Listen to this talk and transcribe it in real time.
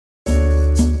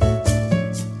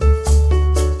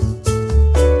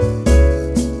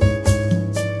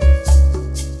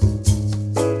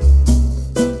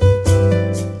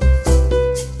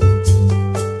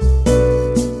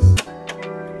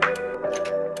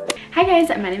Hi guys,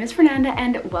 my name is Fernanda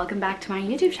and welcome back to my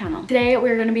YouTube channel. Today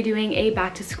we're going to be doing a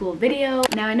back to school video.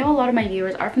 Now I know a lot of my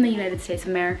viewers are from the United States of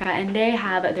America and they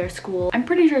have their school, I'm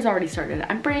pretty sure it's already started.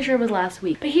 I'm pretty sure it was last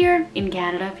week. But here in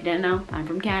Canada, if you didn't know, I'm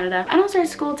from Canada. I don't start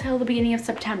school till the beginning of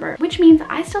September, which means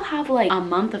I still have like a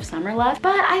month of summer left.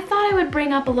 But I thought I would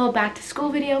bring up a little back to school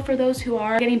video for those who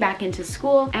are getting back into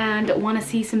school and want to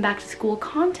see some back to school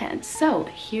content. So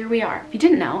here we are. If you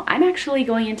didn't know, I'm actually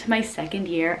going into my second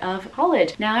year of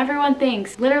college. Now everyone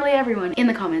thinks, literally everyone in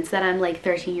the comments, that I'm like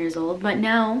 13 years old, but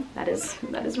no, that is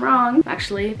wrong. I'm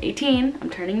actually 18. I'm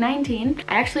turning 19.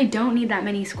 I actually don't need that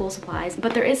many school supplies,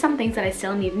 but there is some things that I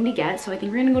still need to get. So I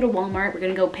think we're gonna go to Walmart. We're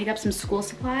gonna go pick up some school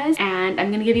supplies and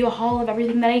I'm gonna give you a haul of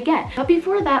everything that I get. But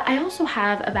before that, I also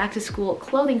have a back to school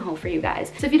clothing haul for you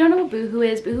guys. So if you don't know what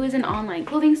BOOHOO is an online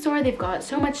clothing store. They've got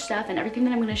so much stuff, and everything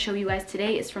that I'm gonna show you guys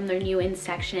today is from their new in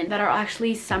section that are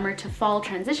actually summer to fall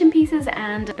transition pieces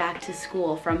and back to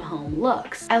school from home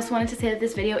looks. I also wanted to say that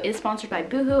this video is sponsored by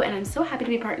BOOHOO and I'm so happy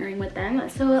to be partnering with them.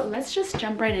 So let's just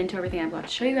jump right into everything I've got to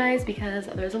show you guys because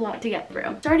there's a lot to get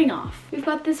through. Starting off, we've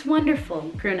got this wonderful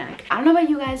crew neck. I don't know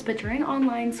about you guys, but during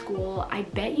online school, I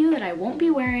bet you that I won't be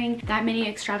wearing that many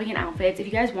extravagant outfits. If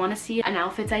you guys want to see an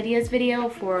outfits ideas video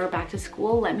for back to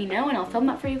school, let me know and I'll film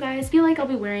that for you guys. I feel like I'll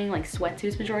be wearing like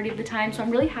sweatsuits majority of the time, so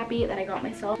I'm really happy that I got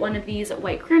myself one of these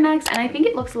white crew necks, and I think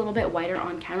it looks a little bit whiter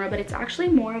on camera, but it's actually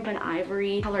more of an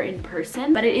ivory color in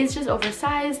person. But it is just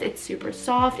oversized, it's super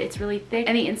soft, it's really thick,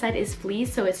 and the inside is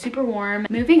fleece, so it's super warm.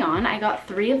 Moving on, I got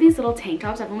 3 of these little tank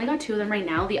tops. I've only got 2 of them right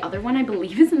now. The other one I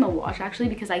believe is in the wash actually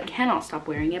because I cannot stop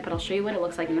wearing it, but I'll show you what it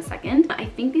looks like in a second. I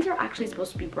think these are actually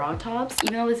supposed to be bra tops.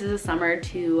 Even though this is a summer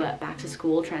to back to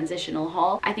school transitional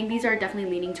haul, I think these are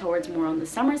definitely leaning towards more on the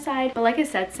summer side. But like I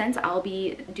said, since I'll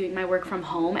be doing my work from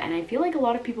home, and I feel like a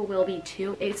lot of people will be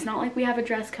too, it's not like we have a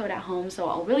dress code at home, so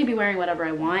I'll really be wearing whatever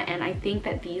I want. And I think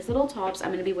that these little tops I'm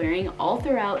going to be wearing all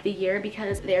throughout the year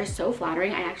because they are so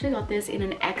flattering. I actually got this in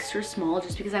an extra small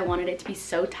just because I wanted it to be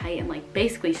so tight and like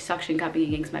basically suction cupping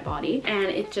against my body, and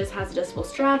it just has adjustable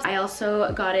straps. I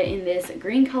also got it in this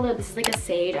green color. This is like a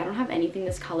sage. I don't have anything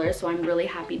this color, so I'm really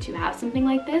happy to have something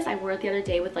like this. I wore it the other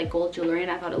day with like gold jewelry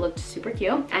and I thought it looked super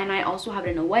cute, and I also have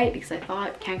it in a white because I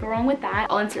thought can't go wrong with that.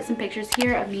 I'll insert some pictures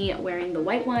here of me wearing the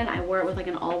white one. I wore it with like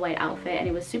an all white outfit and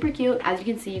it was super cute. As you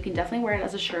can see, you can definitely wear it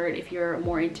as a shirt if you're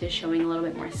more into showing a little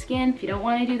bit more skin. If you don't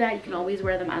want to do that, you can always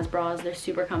wear them as bras. They're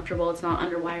super comfortable. It's not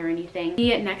underwire or anything.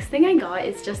 The next thing I got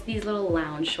is just these little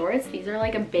lounge shorts. These are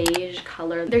like a beige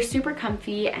color. They're super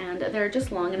comfy and they're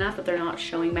just long enough that they're not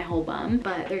showing my whole bum,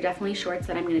 but they're definitely shorts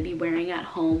that I'm going to be wearing at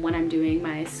home when I'm doing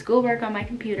my schoolwork on my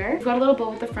computer. We've got a little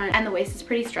bow at the front and the waist is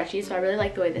pretty stretchy, so I really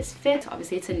like the way this fits.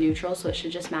 Obviously it's a neutral, so it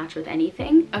should just match with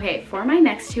anything. Okay, for my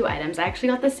next 2 items, I actually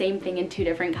got the same thing in 2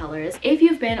 different colors. If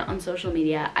you've been on social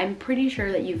media, I'm pretty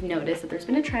sure that you've noticed that there's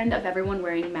been a trend of everyone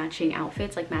wearing matching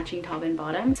outfits, like matching top and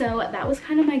bottom. So that was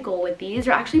kind of my goal with these.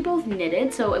 They're actually both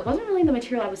knitted, so it wasn't really the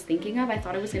material I was thinking of. I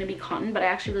thought it was going to be cotton, but I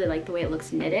actually really like the way it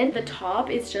looks knitted. The top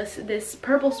is just this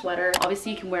purple sweater.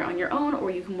 Obviously you can wear it on your own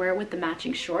or you can wear it with the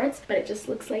matching shorts, but it just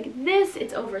looks like this.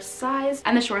 It's oversized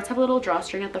and the shorts have a little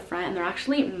drawstring at the front and they're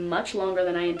actually much longer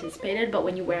than I anticipated, but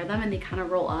when you wear them and they kind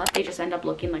of roll up, they just end up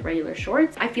looking like regular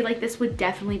shorts. I feel like this would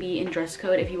definitely be in dress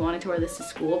code if you wanted to wear this to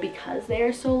school because they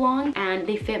are so long and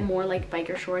they fit more like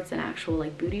biker shorts than actual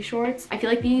like booty shorts. I feel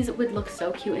like these would look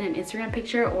so cute in an Instagram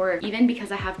picture, or even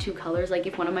because I have 2 colors, like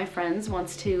if one of my friends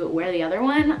wants to wear the other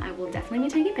one, I will definitely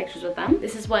be taking pictures with them.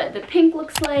 This is what the pink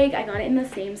looks like. I got it in the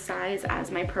same size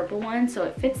as my purple one, so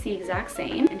it fits the exact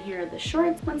same. And here are the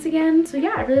shorts once again. So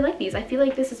yeah, I really like these. I feel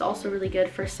like this is also really good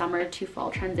for summer to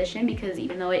fall transition because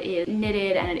even though it is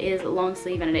knitted and it is long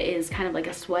sleeve and it is kind of like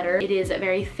a sweater, it is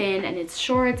very thin and it's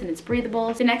shorts and it's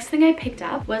breathable. The next thing I picked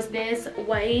up was this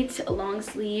white long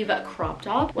sleeve crop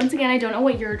top. Once again, I don't know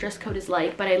what your dress code is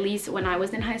like, but at least when I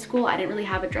was in high school, I didn't really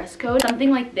have a dress code.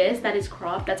 Something like this that is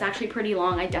cropped, that's actually pretty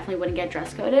long, I definitely wouldn't get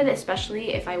dress coded,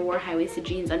 especially if I wore high-waisted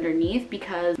jeans underneath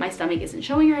because my stomach isn't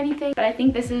showing or anything. But I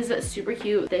think this is super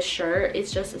cute. This shirt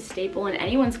is just a staple in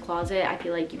anyone's closet. I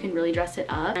feel like you can really dress it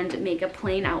up and make a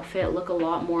plain outfit look a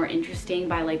lot more interesting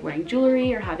by like wearing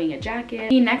jewelry or having a jacket.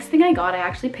 The next thing I got, I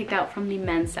actually picked out from the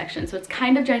men's section, so it's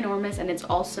kind of ginormous and it's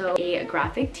also a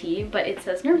graphic tee, but it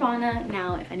says Nirvana.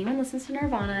 Now if anyone listens to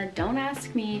Nirvana, don't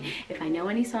ask me if I know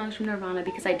any songs from Nirvana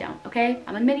because I don't, okay?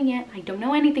 I'm admitting it. I don't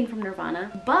know anything from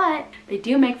Nirvana, but they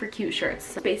do make for cute shirts.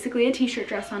 So basically a t-shirt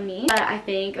dress on me, but I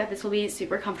think that this will be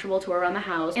super comfortable to wear around the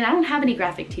house. And I don't have any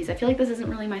graphic tees. I feel like this isn't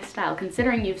really my style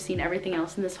considering you've seen everything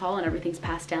else in this haul and everything's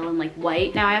pastel and like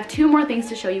white. Now I have 2 more things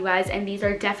to show you guys, and these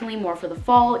are definitely more for the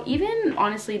fall, even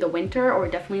honestly the winter, or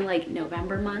definitely like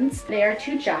November months. They are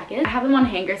 2 jackets. I have them on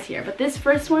hangers here, but this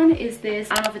first one is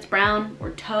this, I don't know if it's brown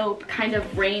or taupe, kind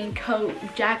of raincoat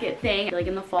jacket thing. Like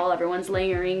in the fall, everyone's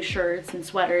layering shirts and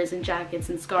sweaters and jackets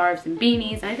and scarves and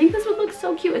beanies. And I think this would look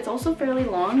so cute. It's also fairly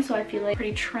long, so I feel like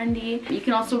pretty trendy. You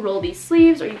can also roll these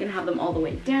sleeves or you can have them all the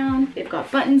way down. They've got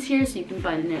buttons here so you can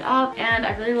button it up. And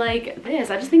I really like this.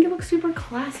 I just think it looks super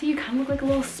classy. You kind of look like a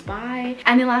little spy.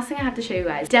 And the last thing I have to show you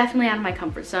guys, definitely out of my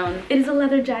comfort zone, it is a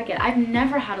leather jacket. I've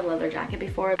never had a leather jacket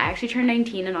before. I actually turned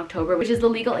 19 in October, which is the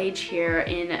legal age here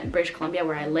in British Columbia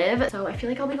where I live. So I feel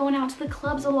like I'll be going out to the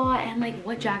clubs a lot, and like,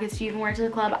 what jackets do you even wear to the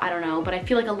club? I don't know, but I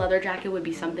feel like a leather jacket would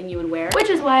be something you would wear, which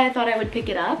is why I thought I would pick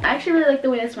it up. I actually really like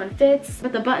the way this one fits,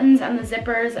 but the buttons and the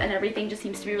zippers and everything just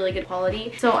seems to be really good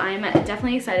quality. So I'm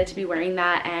definitely excited to be wearing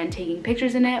that and taking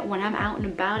pictures in it when I'm out and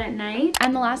about at night.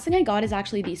 And the last thing I got is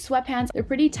actually these sweatpants. They're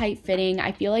pretty tight fitting.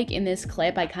 I feel like in this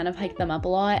clip I kind of hiked them up a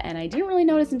lot and I didn't really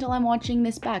notice until I'm watching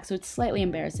this back, so it's slightly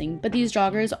embarrassing. But these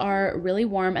joggers are really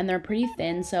warm and they're pretty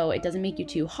thin, so it doesn't make you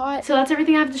too hot. So that's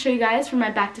everything I have to show you guys for my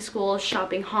back to school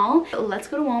shopping haul. Let's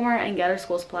go to Walmart and get our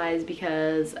school supplies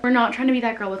because we're not trying to be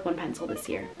that girl with one pencil this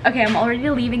year. Okay, I'm all ready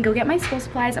to leave and go get my school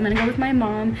supplies. I'm gonna go with my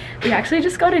mom. We actually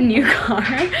just got a new car.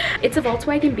 It's a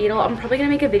Volkswagen Beetle. I'm probably gonna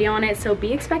make a video on it, so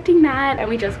be expecting that. And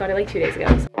we just got it like 2 days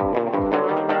ago.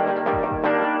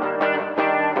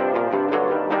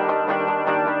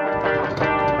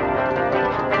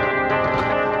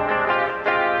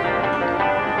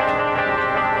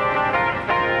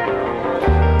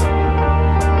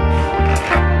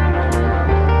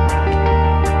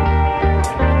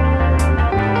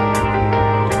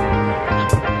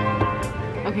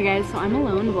 So I'm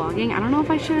alone vlogging. I don't know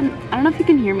if you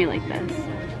can hear me like this.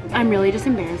 I'm really just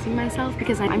embarrassing myself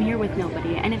because I'm here with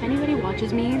nobody, and if anybody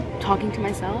watches me talking to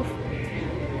myself,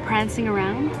 prancing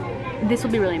around, this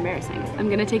will be really embarrassing. I'm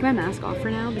gonna take my mask off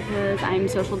for now because I'm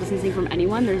social distancing from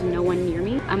anyone. There's no one near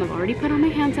me. I've already put on my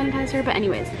hand sanitizer, but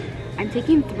anyways, I'm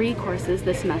taking 3 courses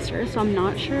this semester, so I'm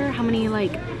not sure how many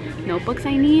like notebooks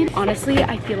I need. Honestly,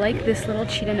 I feel like this little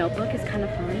cheetah notebook is kind of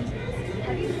fun,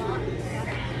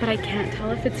 but I can't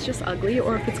tell if it's just ugly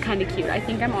or if it's kind of cute. I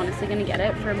think I'm honestly gonna get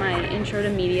it for my intro to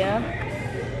media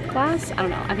class. I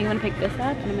don't know. I think I'm gonna pick this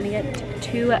up and I'm gonna get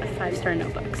 2 5-star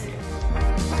notebooks.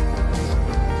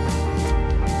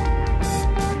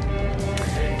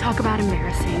 Talk about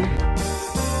embarrassing.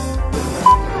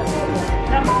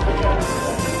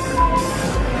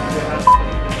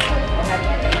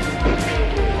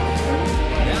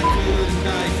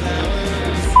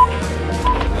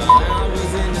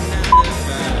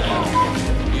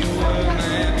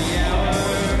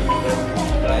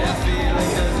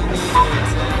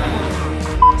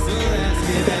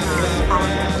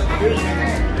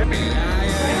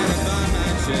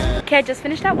 Okay, I just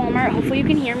finished at Walmart. Hopefully you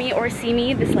can hear me or see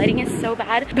me. This lighting is so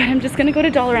bad, but I'm just gonna go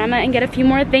to Dollarama and get a few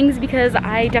more things because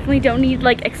I definitely don't need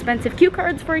like expensive cue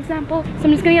cards, for example. So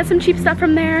I'm just gonna get some cheap stuff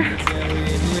from there.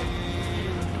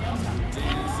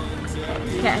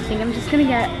 Okay, I think I'm just gonna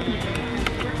get...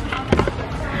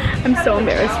 I'm so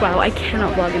embarrassed. Wow, I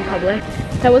cannot vlog in public.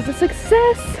 That was a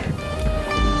success.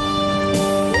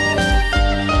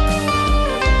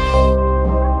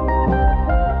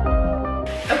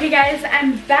 Okay guys,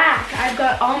 I'm back. I've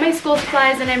got all my school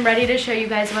supplies and I'm ready to show you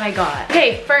guys what I got.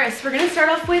 Okay, first we're gonna start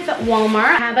off with Walmart.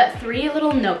 I have 3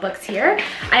 little notebooks here.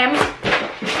 I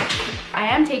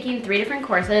am taking 3 different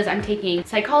courses. I'm taking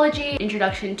psychology,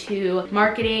 introduction to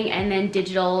marketing, and then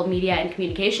digital media and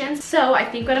communications. So I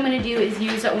think what I'm gonna do is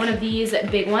use one of these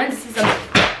big ones. This is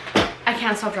I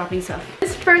can't stop dropping stuff.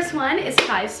 This first one is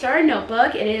 5-star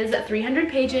notebook. It is 300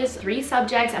 pages, 3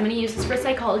 subjects. I'm gonna use this for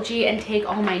psychology and take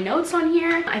all my notes on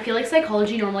here. I feel like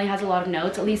psychology normally has a lot of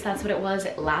notes. At least that's what it was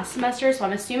last semester. So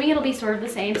I'm assuming it'll be sort of the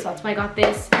same. So that's why I got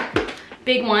this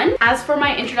big one. As for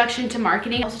my introduction to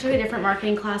marketing, I also took a different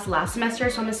marketing class last semester,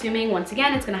 so I'm assuming once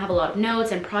again it's gonna have a lot of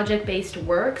notes and project-based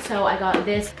work. So I got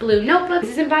this blue notebook.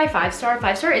 This isn't by 5-star.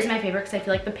 5-star is my favorite because I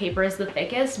feel like the paper is the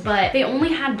thickest, but they only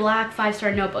had black 5-star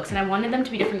notebooks and I wanted them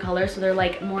to be different colors so they're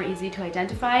like more easy to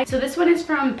identify. So this one is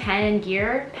from Pen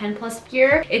Plus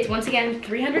Gear. It's once again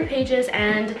 300 pages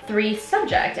and 3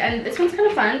 subject, and this one's kind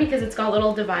of fun because it's got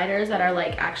little dividers that are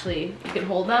like actually you can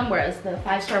hold them, whereas the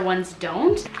 5-star ones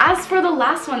don't. As for the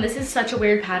last one, this is such a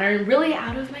weird pattern, really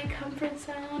out of my comfort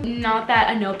zone. Not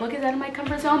that a notebook is out of my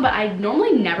comfort zone, but I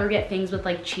normally never get things with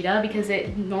like cheetah because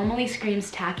it normally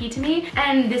screams tacky to me,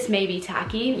 and this may be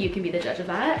tacky. You can be the judge of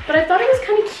that, but I thought it was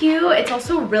kind of cute. It's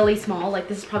also really small. Like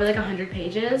this is probably like 100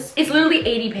 pages. It's literally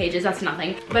 80 pages. That's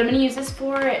nothing, but I'm gonna use this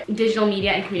for digital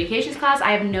media and communications class.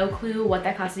 I have no clue what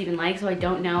that class is even like, so I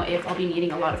don't know if I'll be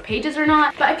needing a lot of pages or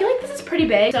not, but I feel like this is pretty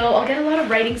big, so I'll get a lot of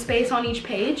writing space on each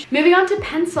page. Moving on to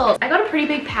pencils. I got got a pretty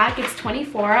big pack. It's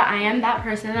 24. I am that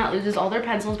person that loses all their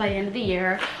pencils by the end of the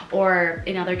year, or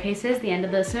in other cases, the end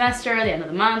of the semester, the end of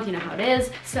the month, you know how it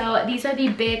is. So these are the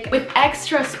Bic with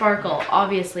extra sparkle,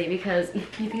 obviously, because you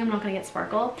think I'm not gonna get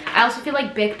sparkle. I also feel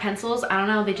like Bic pencils, I don't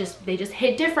know, they just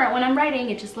hit different when I'm writing.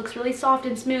 It just looks really soft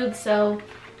and smooth, so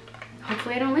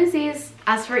hopefully I don't lose these.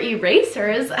 As for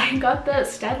erasers, I got the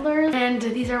Staedtlers, and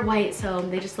these are white, so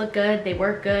they just look good, they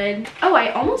work good. Oh,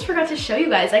 I almost forgot to show you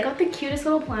guys, I got the cutest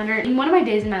little planner. In one of my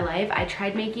days in my life, I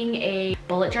tried making a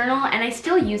bullet journal, and I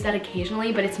still use that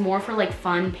occasionally, but it's more for like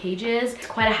fun pages. It's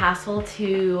quite a hassle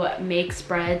to make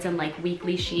spreads and like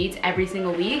weekly sheets every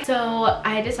single week. So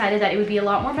I decided that it would be a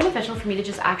lot more beneficial for me to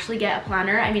just actually get a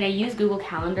planner. I mean, I use Google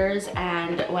Calendars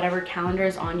and whatever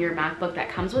calendars on your MacBook that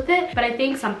comes with it, but I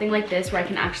think something like this where I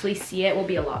can actually see it will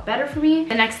be a lot better for me.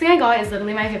 The next thing I got is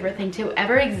literally my favorite thing to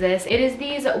ever exist. It is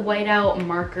these whiteout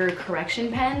marker correction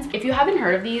pens. If you haven't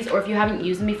heard of these, or if you haven't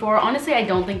used them before, honestly, I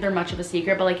don't think they're much of a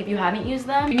secret, but like if you haven't used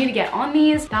them, you need to get on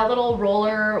these. That little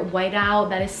roller whiteout,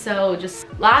 that is so just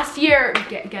last year,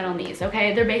 get on these,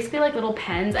 okay? They're basically like little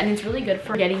pens, and it's really good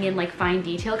for getting in like fine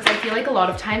detail, because I feel like a lot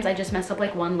of times I just mess up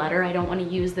like one letter. I don't want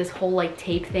to use this whole like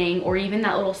tape thing or even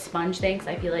that little sponge thing, because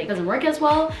I feel like it doesn't work as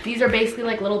well. These are basically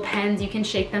like little pens. You can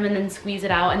shake them and then squeeze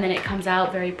it out, and then it comes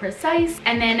out very precise.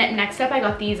 And then next up, I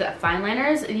got these fine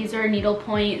liners. These are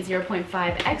needlepoint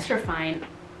 0.5 extra fine.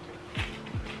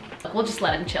 We'll just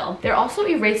let them chill. They're also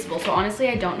erasable, so honestly,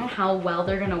 I don't know how well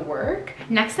they're gonna work.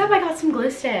 Next up, I got some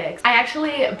glue sticks. I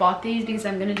actually bought these because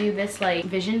I'm gonna do this like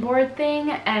vision board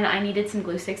thing, and I needed some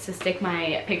glue sticks to stick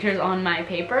my pictures on my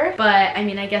paper. But I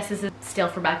mean, I guess this is still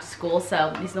for back to school,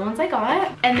 so these are the ones I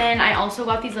got. And then I also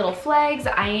got these little flags.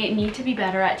 I need to be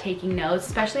better at taking notes,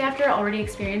 especially after already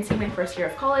experiencing my first year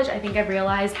of college. I think I've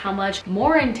realized how much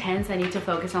more intense I need to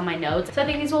focus on my notes. So I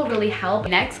think these will really help.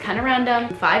 Next, kind of random,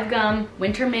 5 gum,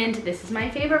 winter mint. This is my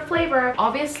favorite flavor.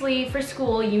 Obviously, for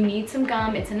school, you need some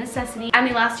gum. It's a necessity. And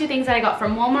the last 2 things that I got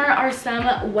from Walmart are some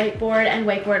whiteboard and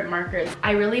whiteboard markers.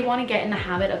 I really want to get in the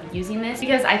habit of using this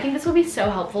because I think this will be so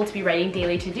helpful to be writing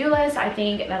daily to-do lists. I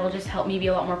think that'll just help me be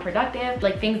a lot more productive.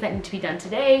 Like things that need to be done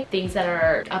today, things that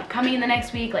are upcoming in the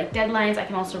next week, like deadlines. I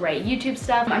can also write YouTube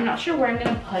stuff. I'm not sure where I'm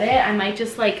gonna put it. I might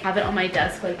just like have it on my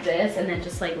desk like this and then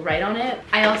just like write on it.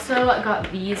 I also got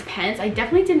these pens. I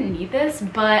definitely didn't need this,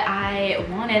 but I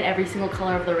wanted every single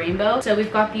color of the rainbow. So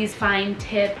we've got these fine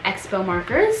tip expo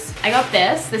markers. I got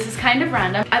this. This is kind of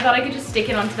random. I thought I could just stick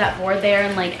it onto that board there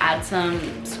and like add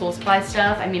some school supply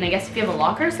stuff. I mean, I guess if you have a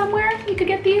locker somewhere, you could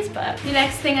get these, but the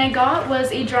next thing I got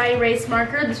was a dry erase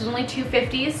marker. This was only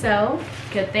 $2.50, so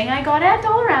good thing I got it at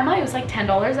Dollarama. It was like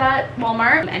 $10 at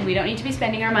Walmart, and we don't need to be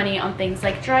spending our money on things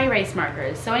like dry erase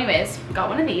markers. So anyways, got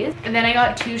one of these. And then I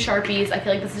got 2 Sharpies. I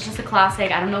feel like this is just a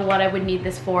classic. I don't know what I would need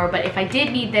this for, but if I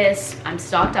did need this, I'm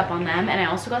stocked up on them. And I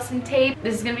also got some tape.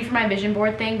 This is gonna be for my vision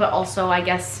board thing, but also I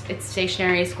guess it's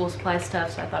stationery, school supply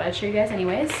stuff, so I thought I'd show you guys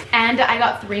anyways. And I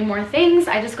got 3 more things.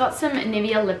 I just got some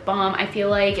Nivea lip balm. I feel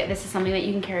like this is something that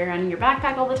you can carry around in your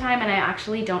backpack all the time, and I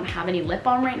actually don't have any lip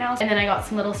balm right now. And then I got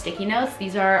some little sticky notes.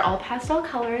 These are all pastel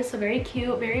colors, so very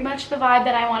cute, very much the vibe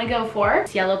that I want to go for.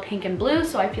 It's yellow, pink, and blue,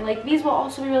 so I feel like these will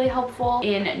also be really helpful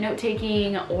in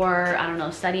note-taking or, I don't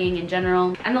know, studying in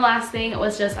general. And the last thing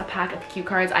was just a pack of cue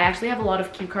cards. I actually have a lot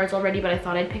of cue cards already, but I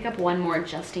thought I'd pick up one more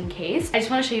just in case. I just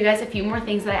want to show you guys a few more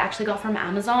things that I actually got from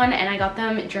Amazon, and I got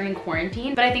them during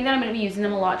quarantine, but I think that I'm going to be using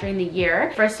them a lot during the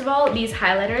year. First of all, these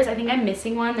highlighters. I think I'm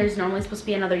missing one. There's normally supposed to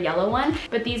be another yellow one,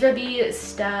 but these are the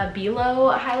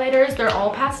Stabilo highlighters. They're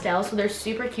all pastel, so they're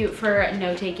super cute for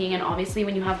note-taking, and obviously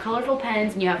when you have colorful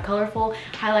pens and you have colorful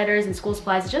highlighters and school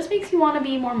supplies, it just makes you want to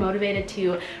be more motivated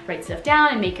to write stuff down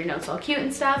and make your notes all cute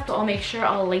and stuff. So I'll make sure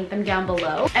I'll link them down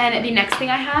below. And the next thing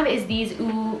I have is these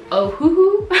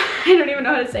BOOHOO I don't even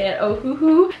know how to say it,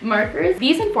 BOOHOO markers.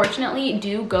 These unfortunately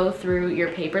do go through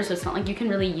your paper, so it's not like you can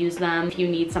really use them if you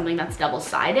need something that's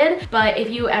double-sided. But if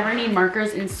you ever need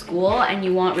markers in school and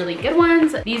you want really good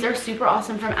ones, these are super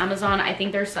awesome from Amazon. I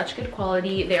think they're such good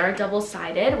quality. They are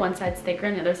double-sided. One side's thicker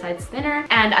and the other side's thinner.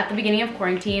 And at the beginning of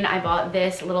quarantine, I bought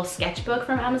this little sketchbook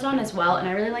from Amazon as well, and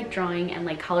I really like drawing and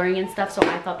like coloring and stuff, so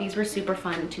I thought these were super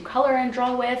fun to color and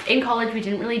draw with. In college, we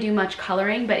didn't really do much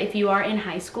coloring, but if you are in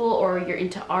high school or you're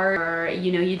into art or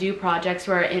you know, you do projects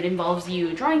where it involves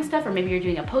you drawing stuff, or maybe you're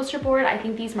doing a poster board. I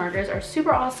think these markers are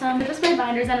super awesome. They're just my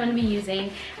binders that I'm going to be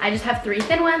using. I just have 3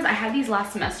 thin ones. I had these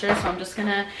last semester, so I'm just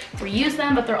gonna reuse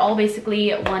them, but they're all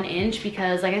basically 1 inch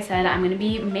because, like I said, I'm going to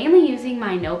be mainly using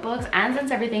my notebooks, and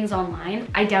since everything's online,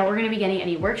 I doubt we're going to be getting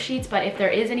any worksheets, but if there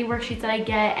is any worksheets that I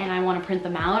get and I want to print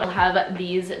them out, I'll have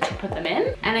these to put them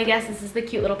in. And I guess this is the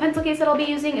cute little pencil case that I'll be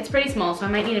using. It's pretty small, so I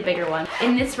might need a bigger one.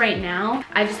 In this right now,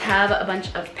 I just have a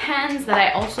bunch of pens that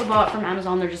I also bought from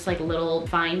Amazon. They're just like little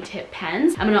fine tip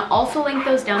pens. I'm gonna also link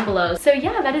those down below. So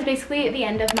yeah, that is basically the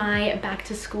end of my back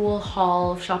to school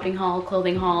haul, shopping haul,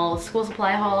 clothing haul, school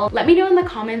supply haul. Let me know in the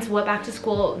comments what back to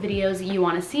school videos you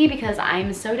want to see, because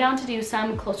I'm so down to do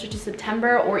some closer to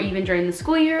September or even during the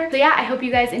school year. So yeah, I hope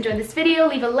you guys enjoyed this video.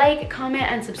 Leave a like, comment,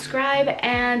 and subscribe,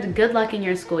 and good luck in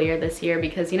your school year this year,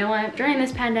 because you know what? During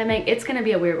this pandemic, it's gonna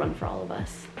be a weird one for all of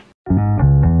us.